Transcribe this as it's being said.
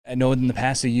I know in the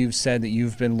past that you've said that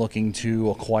you've been looking to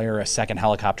acquire a second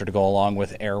helicopter to go along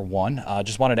with Air One.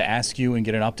 Just wanted to ask you and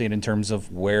get an update in terms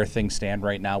of where things stand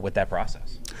right now with that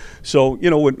process. So,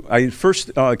 when I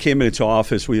first came into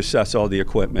office, we assessed all the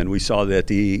equipment. We saw that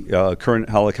the current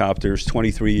helicopter is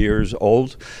 23 years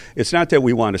old. It's not that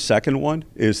we want a second one,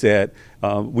 is that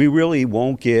we really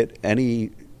won't get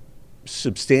any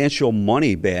substantial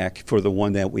money back for the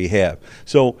one that we have.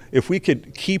 So if we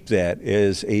could keep that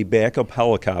as a backup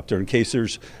helicopter in case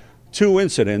there's two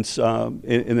incidents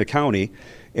in the county,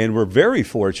 and we're very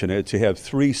fortunate to have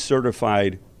 3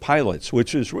 certified pilots,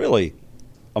 which is really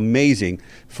amazing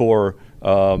for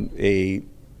a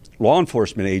law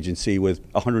enforcement agency with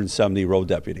 170 road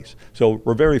deputies. So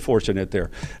we're very fortunate there.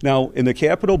 Now, in the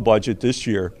capital budget this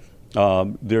year,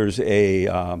 there's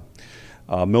 $1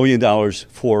 million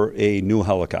for a new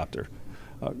helicopter.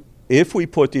 If we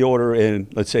put the order in,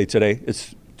 let's say today,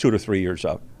 it's 2 to 3 years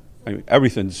out. I mean,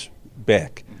 everything's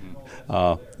back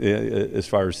as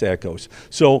far as that goes.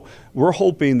 So we're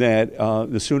hoping that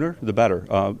the sooner the better,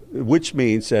 which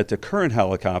means that the current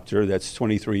helicopter that's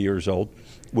 23 years old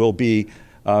will be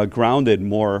grounded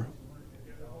more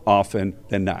often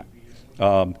than not.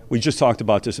 We just talked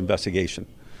about this investigation.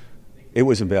 It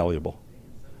was invaluable.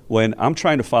 When I'm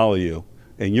trying to follow you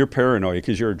and you're paranoid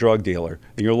because you're a drug dealer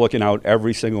and you're looking out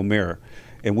every single mirror,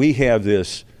 and we have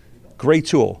this great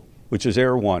tool, which is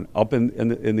Air One, up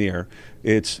in the air,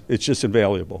 it's just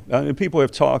invaluable. And people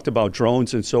have talked about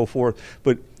drones and so forth,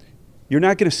 but you're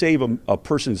not going to save a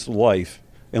person's life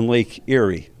in Lake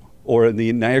Erie or in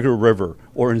the Niagara River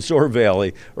or in Zor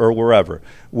Valley or wherever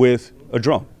with a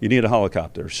drone. You need a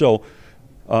helicopter. So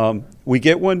we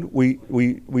get one.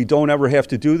 We don't ever have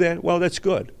to do that. Well, that's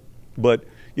good. But,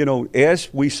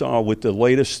 as we saw with the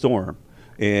latest storm,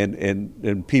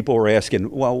 and people were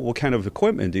asking, well, what kind of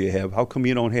equipment do you have? How come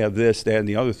you don't have this, that, and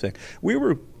the other thing? We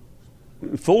were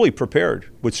fully prepared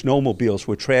with snowmobiles,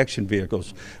 with traction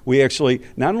vehicles. We actually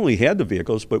not only had the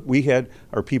vehicles, but we had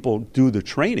our people do the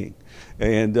training.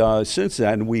 And since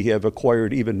then, we have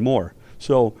acquired even more.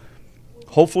 So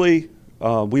hopefully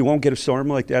we won't get a storm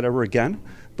like that ever again.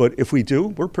 But if we do,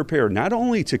 we're prepared not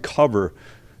only to cover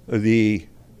the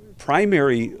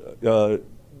primary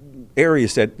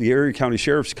areas that the Erie County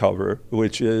Sheriff's cover,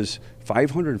 which is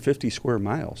 550 square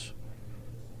miles.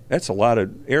 That's a lot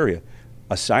of area.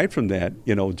 Aside from that,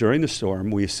 during the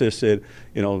storm, we assisted,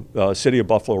 City of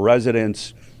Buffalo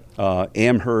residents,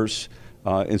 Amherst,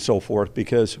 and so forth,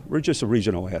 because we're just a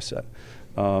regional asset.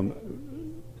 I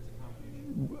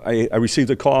received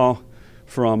a call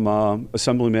from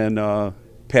Assemblyman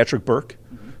Patrick Burke.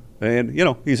 And,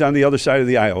 he's on the other side of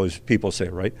the aisle, as people say,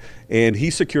 right? And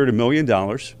he secured $1 million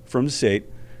from the state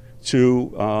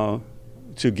to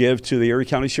give to the Erie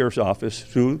County Sheriff's Office,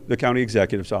 through the county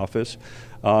executive's office,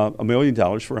 $1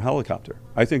 million for a helicopter.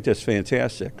 I think that's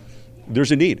fantastic.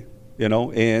 There's a need,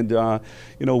 and,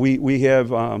 we have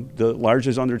the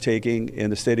largest undertaking in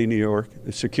the state of New York,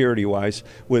 security-wise,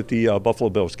 with the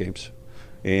Buffalo Bills games.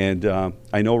 And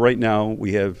I know right now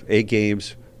we have 8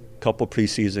 games, couple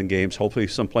preseason games, hopefully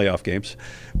some playoff games.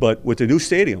 But with the new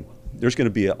stadium, there's going to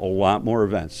be a lot more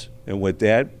events. And with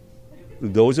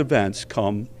those events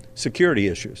come security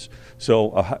issues.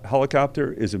 So a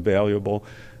helicopter is invaluable.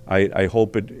 I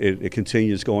hope it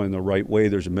continues going the right way.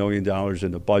 There's $1 million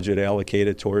in the budget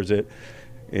allocated towards it,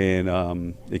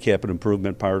 and the capital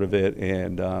improvement part of it,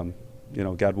 and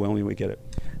God willing, we get it.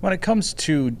 When it comes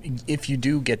to, if you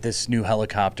do get this new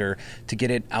helicopter, to get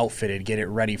it outfitted, get it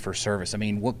ready for service,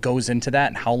 what goes into that,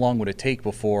 and how long would it take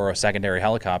before a secondary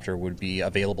helicopter would be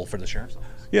available for the sheriff's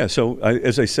office? Yeah, so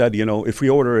as I said, if we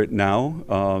order it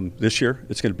now, this year,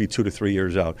 it's going to be 2 to 3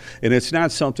 years out. And it's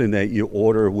not something that you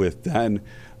order with then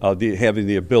having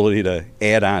the ability to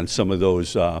add on some of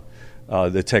those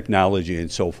the technology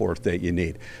and so forth that you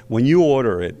need. When you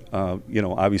order it,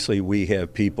 obviously we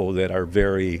have people that are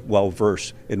very well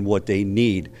versed in what they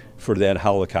need for that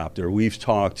helicopter. We've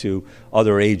talked to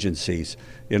other agencies,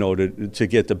 to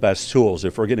get the best tools.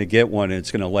 If we're going to get one and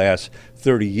it's going to last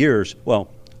 30 years,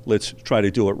 well, let's try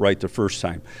to do it right the first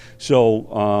time.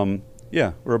 So,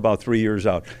 we're about 3 years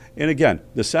out. And again,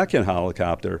 the second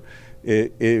helicopter,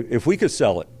 if we could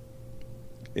sell it,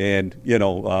 and,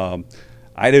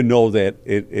 I didn't know that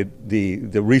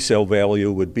the resale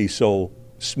value would be so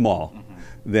small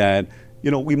that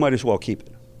we might as well keep it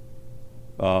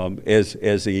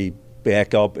as a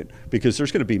back up, because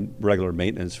there's going to be regular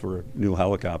maintenance for a new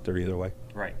helicopter either way.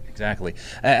 Right, exactly.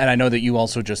 And I know that you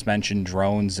also just mentioned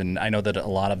drones, and I know that a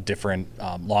lot of different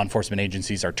law enforcement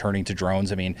agencies are turning to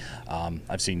drones. I mean,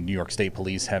 I've seen New York State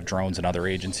Police have drones and other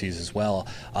agencies as well.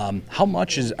 How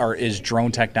much is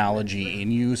drone technology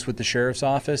in use with the Sheriff's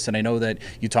Office? And I know that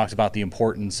you talked about the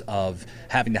importance of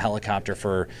having the helicopter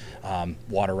for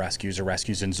water rescues or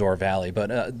rescues in Zoar Valley,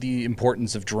 but the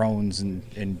importance of drones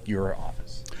in your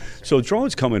office. So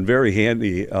drones come in very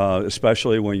handy,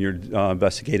 especially when you're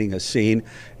investigating a scene,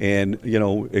 and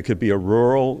it could be a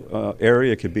rural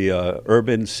area, it could be a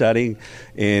urban setting,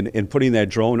 and putting that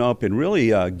drone up and really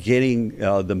getting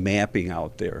the mapping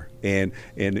out there, and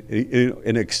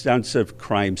an extensive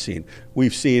crime scene.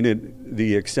 We've seen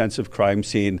the extensive crime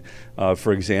scene,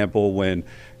 for example, when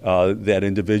that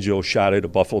individual shot at a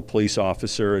Buffalo police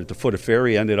officer at the foot of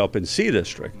Ferry, ended up in C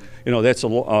District. That's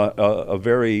a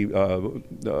very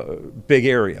big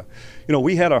area.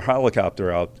 We had our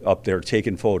helicopter up there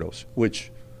taking photos,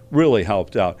 which really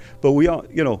helped out. But we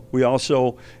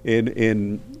also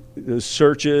in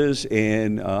searches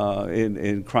and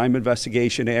in crime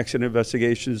investigation, accident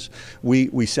investigations,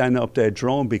 we send up that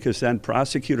drone, because then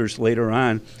prosecutors later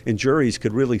on and juries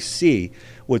could really see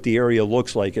what the area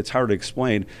looks like. It's hard to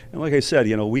explain. And like I said,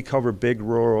 we cover big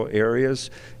rural areas,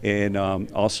 and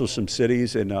also some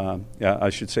cities, and I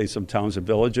should say some towns and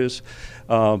villages.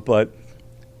 But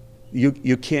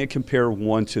you can't compare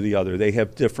one to the other. They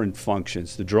have different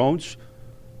functions. The drones,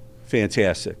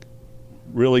 fantastic.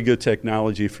 Really good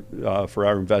technology for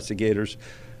our investigators.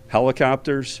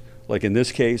 Helicopters, like in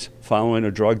this case, following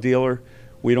a drug dealer,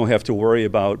 we don't have to worry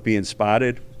about being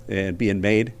spotted and being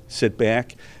made. Sit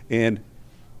back. And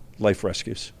life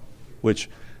rescues, which,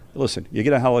 listen, you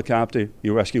get a helicopter,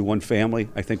 you rescue one family,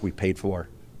 I think we paid for.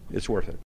 It's worth it.